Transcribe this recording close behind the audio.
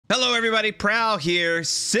Hello everybody, Prowl here,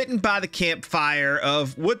 sitting by the campfire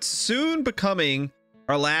of what's soon becoming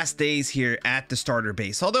our last days here at the starter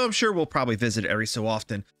base. Although I'm sure we'll probably visit it every so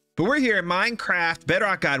often. But we're here in Minecraft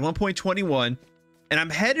Bedrock Guide 1.21, and I'm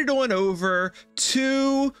headed on over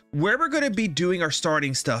to where we're going to be doing our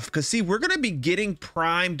starting stuff. Because see, we're going to be getting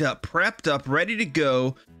primed up, prepped up, ready to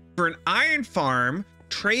go for an iron farm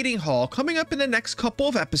trading hall coming up in the next couple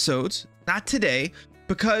of episodes. Not today,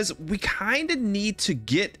 because we kind of need to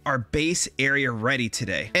get our base area ready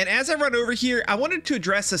today. And as I run over here, I wanted to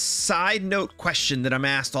address a side note question that I'm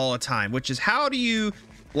asked all the time, which is how do you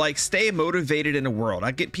like stay motivated in a world?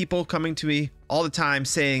 I get people coming to me all the time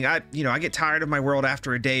saying, I get tired of my world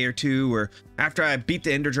after a day or two, or after I beat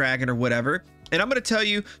the Ender Dragon or whatever. And I'm going to tell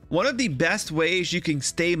you, one of the best ways you can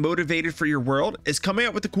stay motivated for your world is coming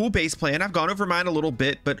up with a cool base plan. I've gone over mine a little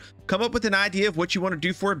bit, but come up with an idea of what you want to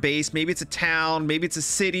do for a base. Maybe it's a town, maybe it's a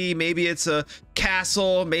city, maybe it's a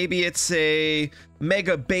castle, maybe it's a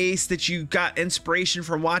mega base that you got inspiration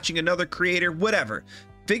from watching another creator, whatever.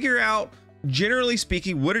 Figure out, generally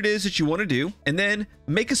speaking, what it is that you want to do, and then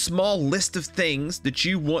make a small list of things that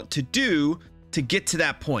you want to do to get to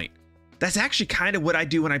that point. That's actually kind of what I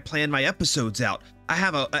do when I plan my episodes out. I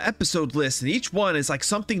have an episode list, and each one is like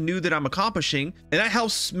something new that I'm accomplishing, and that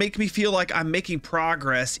helps make me feel like I'm making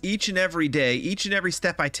progress each and every day, each and every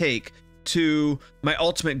step I take to my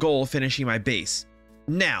ultimate goal of finishing my base.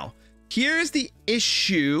 Now, here's the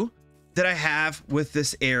issue that I have with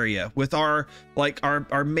this area, with our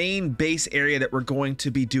main base area that we're going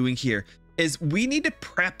to be doing here, is we need to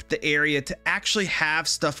prep the area to actually have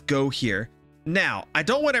stuff go here. Now, I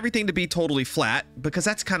don't want everything to be totally flat because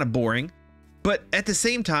that's kind of boring, but at the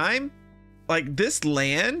same time, like this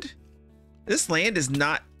land is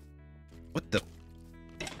not, what the,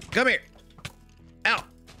 come here, ow,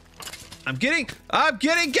 I'm getting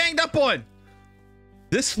ganged up on.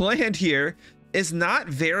 This land here is not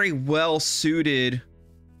very well suited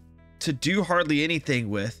to do hardly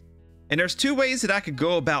anything with. And there's two ways that I could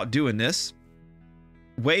go about doing this.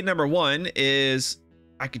 Way number one is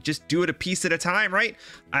I could just do it a piece at a time, right?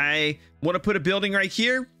 I want to put a building right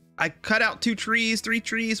here. I cut out 2 trees, 3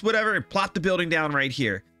 trees, whatever, and plop the building down right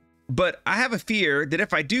here. But I have a fear that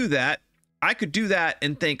if I do that, I could do that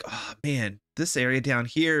and think, oh man, this area down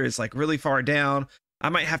here is like really far down. I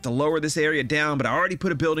might have to lower this area down, but I already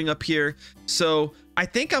put a building up here. So I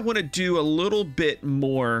think I want to do a little bit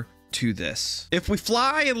more to this. If we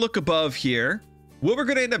fly and look above here, what we're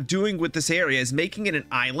going to end up doing with this area is making it an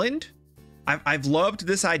island. I've loved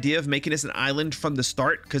this idea of making this an island from the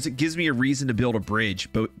start because it gives me a reason to build a bridge,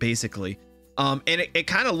 basically. And it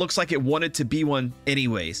kind of looks like it wanted to be one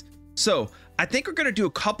anyways. So I think we're going to do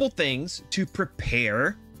a couple things to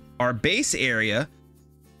prepare our base area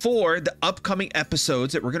for the upcoming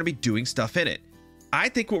episodes that we're going to be doing stuff in it. I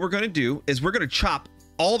think what we're going to do is we're going to chop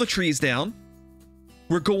all the trees down.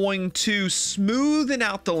 We're going to smoothen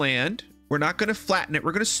out the land. We're not going to flatten it.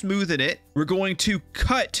 We're going to smoothen it. We're going to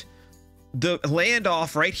cut the land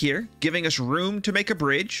off right here, giving us room to make a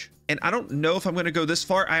bridge. And I don't know if I'm going to go this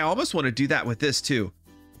far. I almost want to do that with this too.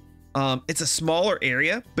 It's a smaller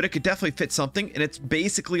area, but it could definitely fit something, and it's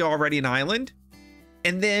basically already an island.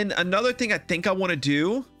 And then another thing I think I want to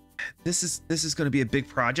do, this is going to be a big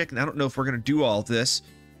project, and I don't know if we're going to do all of this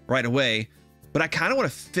right away, but I kind of want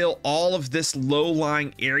to fill all of this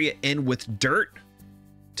low-lying area in with dirt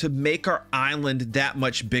to make our island that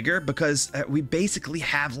much bigger, because we basically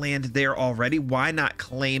have land there already. Why not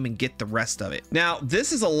claim and get the rest of it? Now,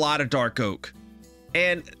 this is a lot of dark oak,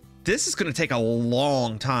 and this is going to take a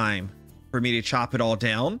long time for me to chop it all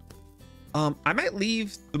down. I might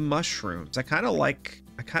leave the mushrooms. I kind of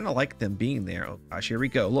like them being there. Oh gosh, here we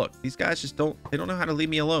go. Look, these guys just don't know how to leave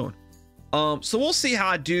me alone. So we'll see how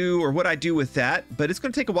I do, or what I do with that, but it's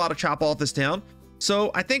going to take a while to chop all this down.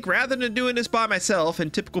 So I think rather than doing this by myself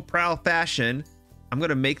in typical Prowl fashion, I'm going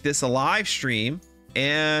to make this a live stream.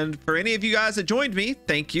 And for any of you guys that joined me,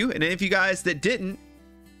 thank you. And any of you guys that didn't,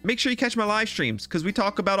 make sure you catch my live streams, because we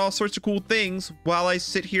talk about all sorts of cool things while I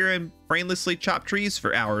sit here and brainlessly chop trees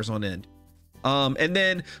for hours on end. And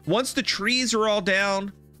then once the trees are all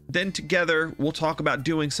down, then together we'll talk about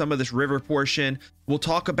doing some of this river portion. We'll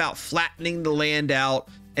talk about flattening the land out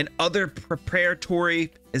and other preparatory,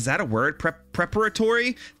 is that a word?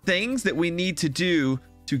 Preparatory things that we need to do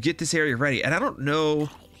to get this area ready. And I don't know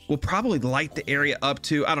We'll probably light the area up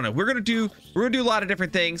too. I don't know. We're gonna do a lot of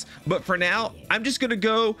different things, but for now, I'm just gonna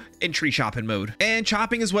go in tree chopping mode. And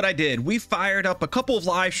chopping is what I did. We fired up a couple of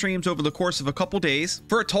live streams over the course of a couple days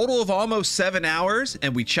for a total of almost 7 hours,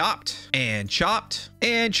 and we chopped and chopped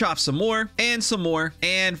and chopped some more,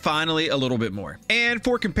 and finally a little bit more. And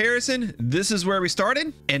for comparison, this is where we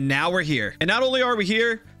started, and now we're here. And not only are we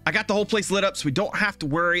here, I got the whole place lit up so we don't have to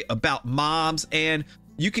worry about mobs, and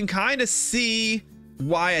you can kind of see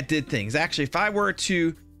why I did things. Actually, if I were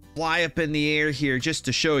to fly up in the air here just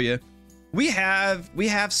to show you, we have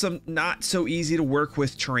some not so easy to work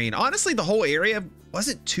with terrain. Honestly, the whole area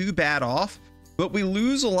wasn't too bad off, but we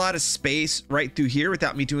lose a lot of space right through here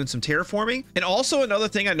without me doing some terraforming. And also another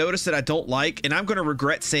thing I noticed that I don't like, and I'm going to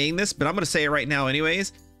regret saying this, but I'm going to say it right now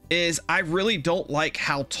anyways, is I really don't like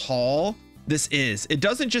how tall this is. It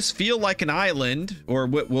doesn't just feel like an island, or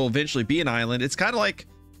what will eventually be an island. It's kind of like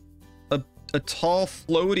a tall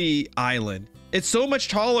floaty island. It's so much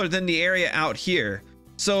taller than the area out here.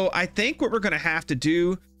 So I think what we're going to have to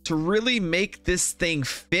do to really make this thing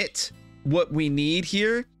fit what we need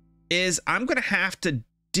here is I'm going to have to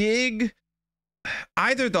dig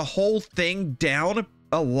either the whole thing down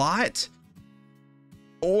a lot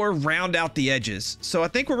or round out the edges. So I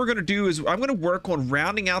think what we're going to do is I'm going to work on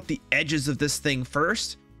rounding out the edges of this thing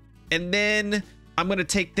first, and then I'm going to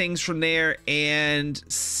take things from there and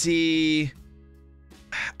see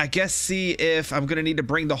if I'm going to need to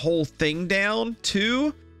bring the whole thing down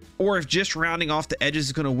too, or if just rounding off the edges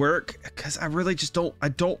is going to work, because I really just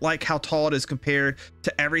don't like how tall it is compared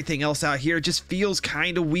to everything else out here. It just feels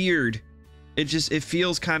kind of weird. It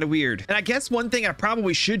feels kind of weird. And I guess one thing I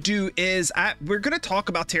probably should do is we're going to talk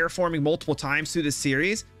about terraforming multiple times through this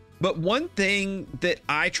series, but one thing that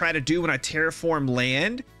I try to do when I terraform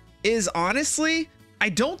land is, honestly, I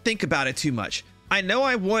don't think about it too much. I know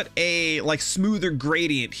I want a like smoother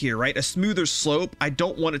gradient here, right? A smoother slope. I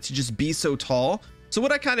don't want it to just be so tall. So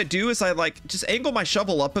what I kind of do is I like just angle my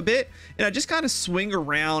shovel up a bit, and I just kind of swing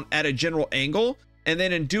around at a general angle. And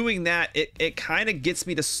then in doing that, it kind of gets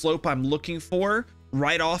me the slope I'm looking for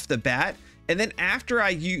right off the bat. And then after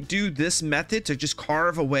I do this method to just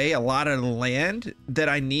carve away a lot of the land that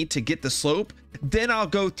I need to get the slope, then I'll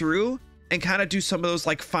go through and kind of do some of those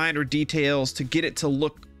like finer details to get it to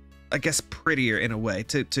look, I guess, prettier in a way,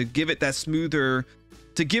 to give it that smoother,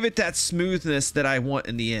 to give it that smoothness that I want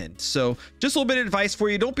in the end. So just a little bit of advice for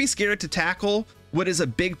you. Don't be scared to tackle what is a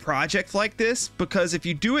big project like this, because if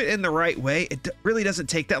you do it in the right way, it really doesn't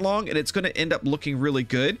take that long, and it's going to end up looking really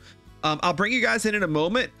good. I'll bring you guys in a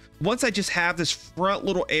moment once I just have this front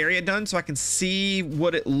little area done so I can see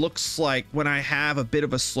what it looks like when I have a bit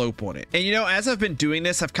of a slope on it. And you know, as I've been doing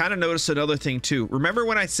this, I've kind of noticed another thing too. Remember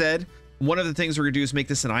when I said one of the things we're gonna do is make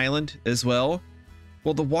this an island as well?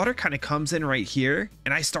 Well, the water kind of comes in right here,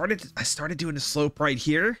 and I started doing the slope right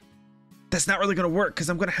here. That's not really gonna work because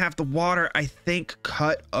I'm gonna have the water, I think,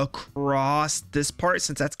 cut across this part,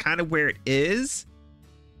 since that's kind of where it is.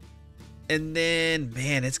 And then,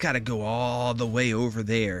 man, it's got to go all the way over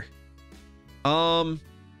there. Yeah,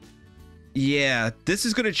 this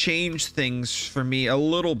is gonna change things for me a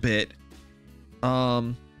little bit.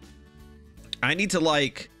 I need to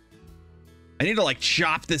like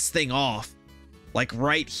chop this thing off like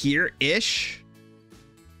right here ish,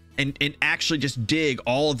 and actually just dig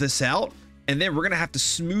all of this out, and then we're gonna have to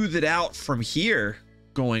smooth it out from here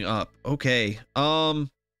going up. Okay.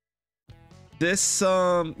 This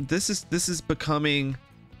is becoming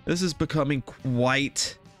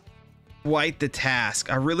quite the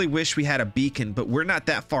task. I really wish we had a beacon, but we're not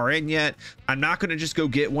that far in yet. I'm not going to just go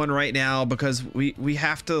get one right now because we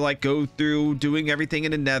have to like go through doing everything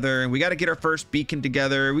in the nether, and we got to get our first beacon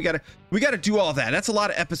together. We got to do all that. That's a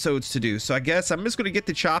lot of episodes to do. So I guess I'm just going to get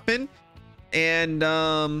the chopping, and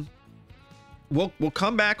we'll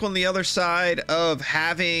come back on the other side of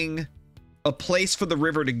having a place for the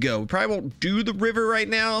river to go. We probably won't do the river right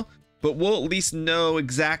now, but we'll at least know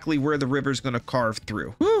exactly where the river's going to carve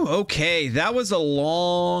through. Whew, okay, that was a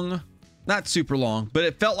long, not super long, but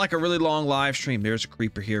it felt like a really long live stream. There's a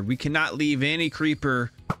creeper here. We cannot leave any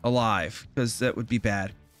creeper alive because that would be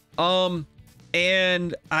bad. And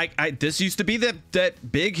this used to be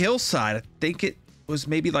that big hillside. I think it was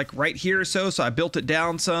maybe like right here or so. So I built it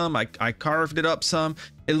down some. I carved it up some.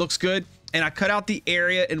 It looks good. And I cut out the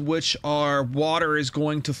area in which our water is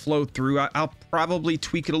going to flow through. I'll probably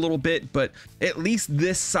tweak it a little bit, but at least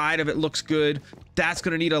this side of it looks good. That's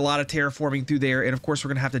going to need a lot of terraforming through there. And of course, we're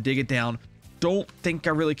going to have to dig it down. Don't think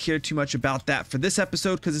I really care too much about that for this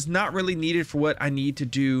episode because it's not really needed for what I need to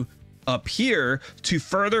do up here to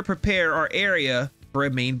further prepare our area for a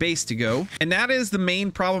main base to go. And that is the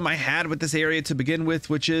main problem I had with this area to begin with,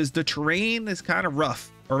 which is the terrain is kind of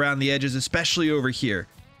rough around the edges, especially over here.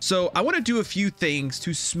 So I want to do a few things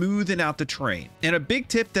to smoothen out the terrain. And a big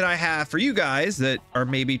tip that I have for you guys that are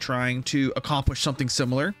maybe trying to accomplish something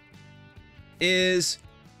similar is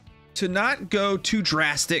to not go too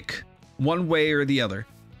drastic one way or the other.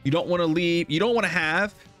 You don't want to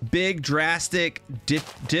have big drastic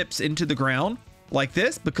dips into the ground like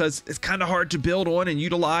this, because it's kind of hard to build on and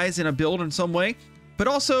utilize in a build in some way. But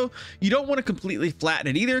also you don't want to completely flatten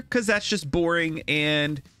it either, because that's just boring,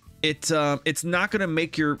 and it's not going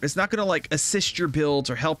to like assist your builds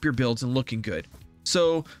or help your builds in looking good.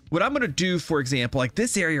 So what I'm going to do, for example, like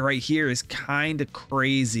this area right here is kind of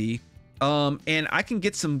crazy. And I can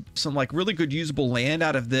get some like really good usable land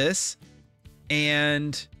out of this,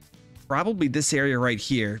 and probably this area right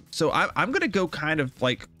here. So I'm going to go kind of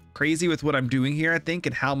like crazy with what I'm doing here, I think,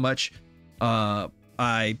 and how much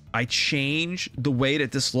I change the way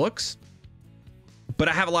that this looks. But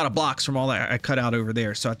I have a lot of blocks from all that I cut out over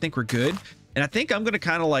there, so I think we're good. And I think I'm going to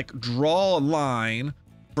kind of like draw a line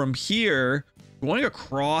from here going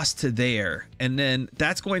across to there, and then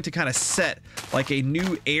that's going to kind of set like a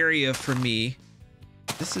new area for me.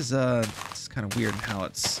 This is kind of weird in how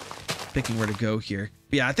it's picking where to go here.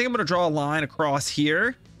 But yeah, I think I'm going to draw a line across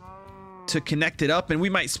here to connect it up, and we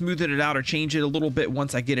might smooth it out or change it a little bit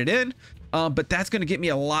once I get it in. But that's going to get me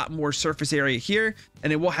a lot more surface area here,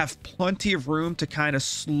 and it will have plenty of room to kind of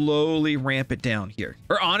slowly ramp it down here.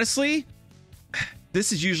 Or honestly,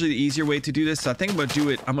 this is usually the easier way to do this. So I think I'm going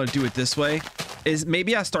to do it this way, is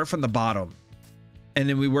maybe I start from the bottom and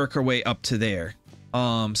then we work our way up to there.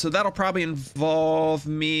 So that'll probably involve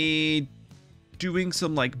me doing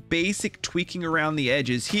some like basic tweaking around the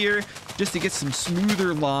edges here just to get some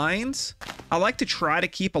smoother lines. I like to try to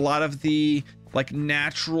keep a lot of the like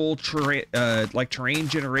natural terrain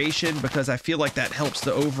generation, because I feel like that helps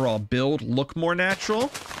the overall build look more natural.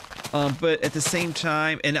 But at the same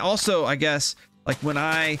time, and also I guess like when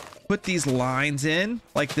I put these lines in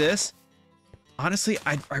like this, honestly,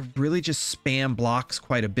 I really just spam blocks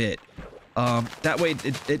quite a bit. That way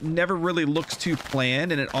it never really looks too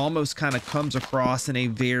planned, and it almost kind of comes across in a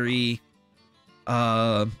very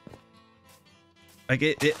like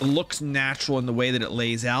it looks natural in the way that it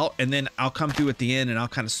lays out. And then I'll come through at the end and I'll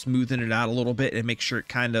kind of smoothen it out a little bit and make sure it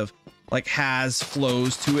kind of like has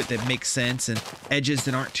flows to it that make sense, and edges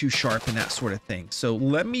that aren't too sharp and that sort of thing. So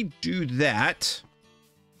let me do that,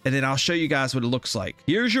 and then I'll show you guys what it looks like.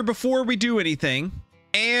 Here's your before we do anything,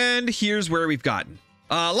 and here's where we've gotten.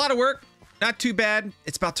 A lot of work, not too bad.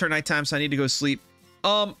 It's about turn nighttime, so I need to go sleep.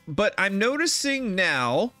 But I'm noticing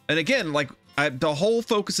now, and again, like the whole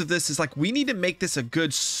focus of this is like we need to make this a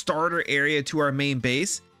good starter area to our main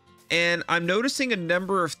base. And I'm noticing a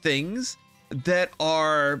number of things that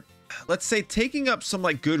are, let's say, taking up some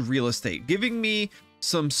like good real estate, giving me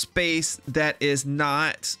some space that is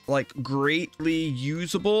not like greatly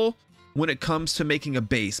usable when it comes to making a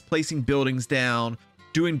base, placing buildings down,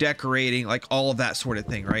 doing decorating, like all of that sort of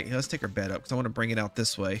thing, right? Let's take our bed up because I want to bring it out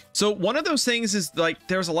this way. So one of those things is like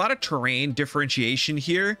there's a lot of terrain differentiation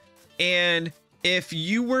here. And if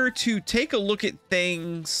you were to take a look at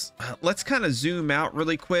things, let's kind of zoom out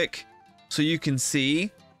really quick so you can see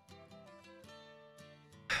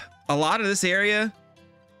a lot of this area.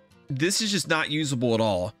 This is just not usable at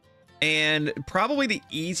all. And probably the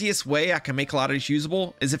easiest way I can make a lot of this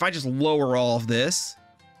usable is if I just lower all of this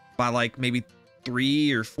by like maybe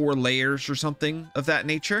 3 or 4 layers or something of that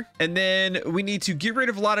nature. And then we need to get rid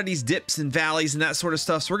of a lot of these dips and valleys and that sort of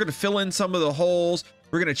stuff. So we're going to fill in some of the holes.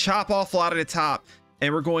 We're going to chop off a lot of the top,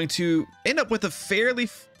 and we're going to end up with a fairly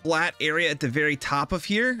flat area at the very top of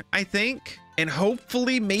here, I think. And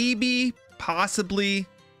hopefully, maybe, possibly,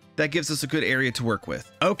 that gives us a good area to work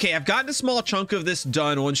with. Okay, I've gotten a small chunk of this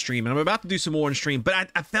done on stream, and I'm about to do some more on stream, but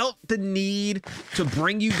I felt the need to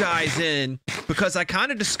bring you guys in because I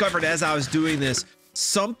kind of discovered as I was doing this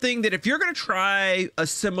something that if you're going to try a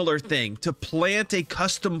similar thing, to plant a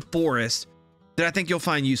custom forest, that I think you'll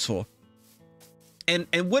find useful.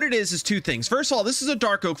 And what it is 2 things. First of all, this is a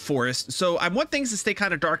dark oak forest, so I want things to stay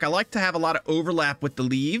kind of dark. I like to have a lot of overlap with the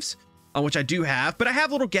leaves, which I do have, but I have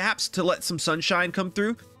little gaps to let some sunshine come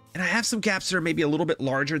through. And I have some gaps that are maybe a little bit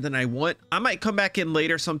larger than I want. I might come back in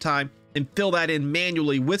later sometime and fill that in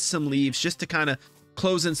manually with some leaves just to kind of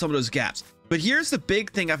close in some of those gaps. But here's the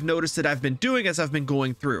big thing I've noticed that I've been doing as I've been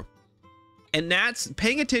going through. And that's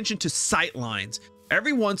paying attention to sight lines.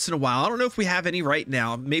 Every once in a while, I don't know if we have any right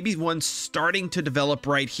now, maybe one starting to develop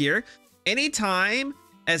right here. Anytime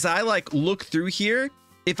as I like look through here,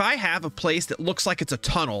 if I have a place that looks like it's a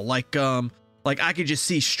tunnel, like Like I could just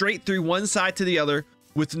see straight through one side to the other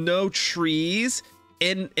with no trees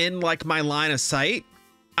in like my line of sight.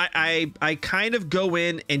 I kind of go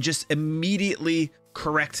in and just immediately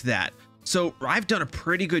correct that. So I've done a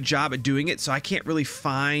pretty good job at doing it. So I can't really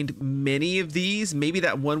find many of these. Maybe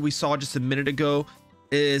that one we saw just a minute ago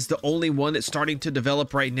is the only one that's starting to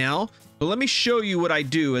develop right now. But let me show you what I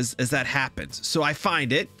do as that happens. So I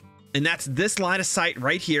find it, and that's this line of sight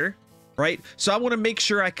right here, right? So I want to make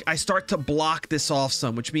sure I start to block this off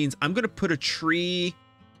some, which means I'm going to put a tree,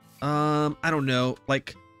 I don't know,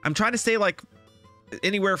 like I'm trying to stay like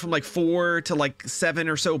anywhere from like 4 to like 7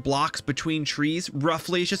 or so blocks between trees,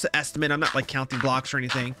 roughly. It's just an estimate. I'm not like counting blocks or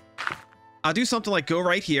anything. I'll do something like go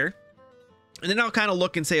right here, and then I'll kind of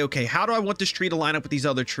look and say, okay, how do I want this tree to line up with these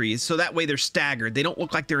other trees? So that way they're staggered. They don't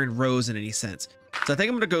look like they're in rows in any sense. So I think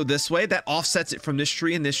I'm going to go this way. That offsets it from this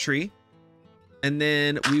tree and this tree. And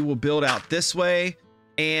then we will build out this way,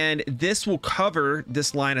 and this will cover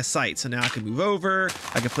this line of sight. So now I can move over.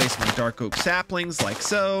 I can place my dark oak saplings like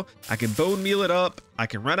so. I can bone meal it up. I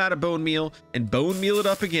can run out of bone meal and bone meal it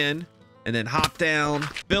up again, and then hop down,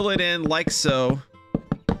 fill it in like so.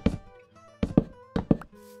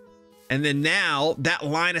 And then now that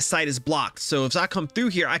line of sight is blocked. So if I come through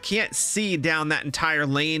here, I can't see down that entire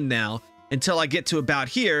lane now until I get to about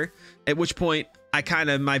here, at which point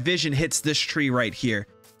my vision hits this tree right here.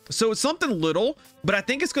 So it's something little, but I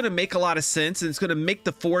think it's going to make a lot of sense, and it's going to make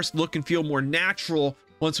the forest look and feel more natural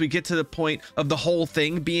once we get to the point of the whole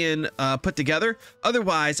thing being put together.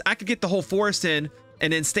 Otherwise, I could get the whole forest in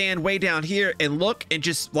and then stand way down here and look and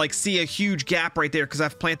just like see a huge gap right there because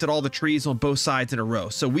I've planted all the trees on both sides in a row.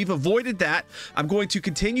 So we've avoided that. I'm going to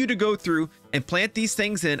continue to go through and plant these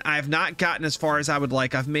things in. I have not gotten as far as I would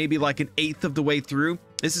like. I've maybe like 1/8 of the way through.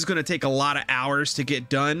 This is going to take a lot of hours to get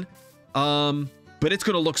done. But it's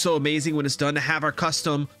going to look so amazing when it's done to have our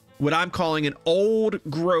custom, what I'm calling an old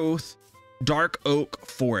growth dark oak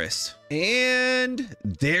forest. And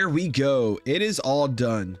there we go. It is all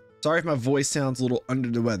done. Sorry if my voice sounds a little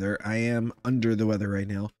under the weather. I am under the weather right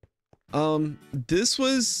now. This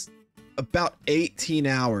was about 18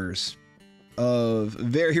 hours of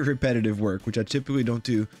very repetitive work, which I typically don't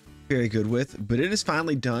do very good with, but it is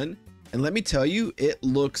finally done. And let me tell you, it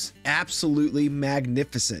looks absolutely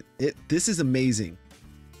magnificent. This is amazing.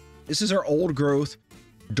 This is our old growth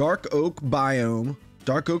dark oak biome,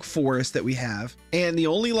 dark oak forest that we have. And the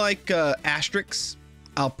only like asterisks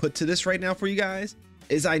I'll put to this right now for you guys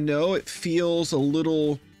is I know it feels a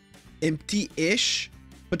little empty-ish,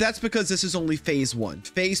 but that's because this is only phase 1.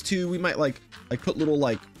 Phase 2, we might like put little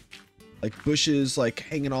like bushes like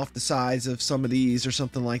hanging off the sides of some of these or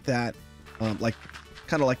something like that. Like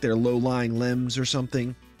kind of like their low-lying limbs or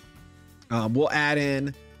something. We'll add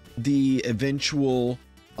in the eventual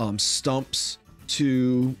stumps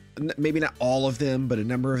to maybe not all of them, but a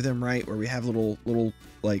number of them, right? Where we have little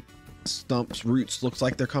like stumps, roots, looks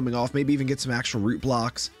like they're coming off, maybe even get some actual root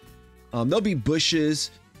blocks. There'll be bushes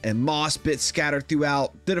and moss bits scattered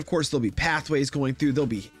throughout. Then of course there'll be pathways going through. There'll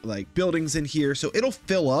be like buildings in here, so it'll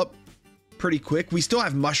fill up pretty quick. We still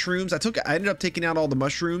have mushrooms. I ended up taking out all the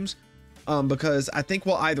mushrooms because I think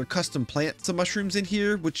we'll either custom plant some mushrooms in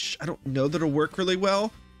here, which I don't know that it'll work really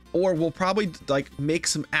well, or we'll probably like make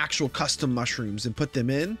some actual custom mushrooms and put them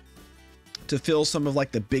in to fill some of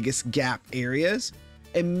like the biggest gap areas.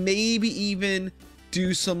 And maybe even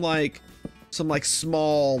do some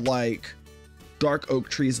small like dark oak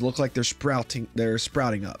trees look like they're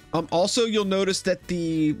sprouting up. Also, you'll notice that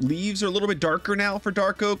the leaves are a little bit darker now for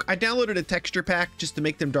dark oak. I downloaded a texture pack just to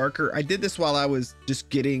make them darker. I did this while I was just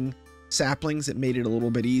getting saplings. It made it a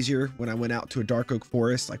little bit easier when I went out to a dark oak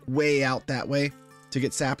forest, like way out that way, to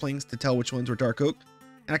get saplings to tell which ones were dark oak.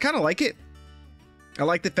 And I kind of like it. I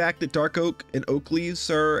like the fact that dark oak and oak leaves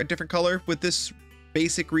are a different color with this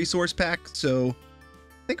basic resource pack, so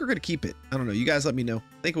I think we're gonna keep it. I don't know, you guys let me know.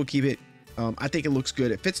 I think we'll keep it. I think it looks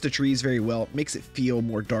good. It fits the trees very well. It makes it feel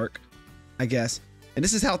more dark, I guess. And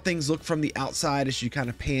this is how things look from the outside as you kind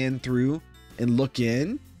of pan through and look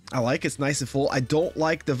in. I like it's nice and full. I don't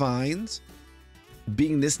like the vines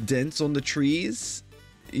being this dense on the trees.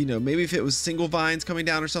 You know, maybe if it was single vines coming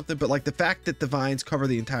down or something, but like the fact that the vines cover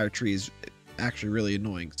the entire tree is actually really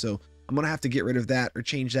annoying. So I'm gonna have to get rid of that or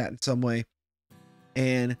change that in some way.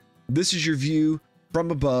 And this is your view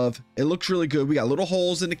from above. It looks really good. We got little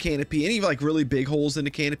holes in the canopy. Any like really big holes in the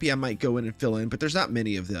canopy I might go in and fill in, but there's not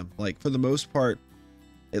many of them. Like for the most part,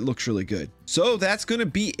 it looks really good. So that's going to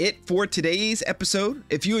be it for today's episode.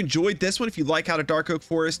 If you enjoyed this one, if you like how the dark oak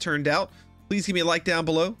forest turned out, please give me a like down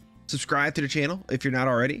below. Subscribe to the channel if you're not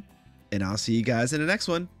already, and I'll see you guys in the next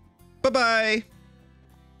one. Bye-bye.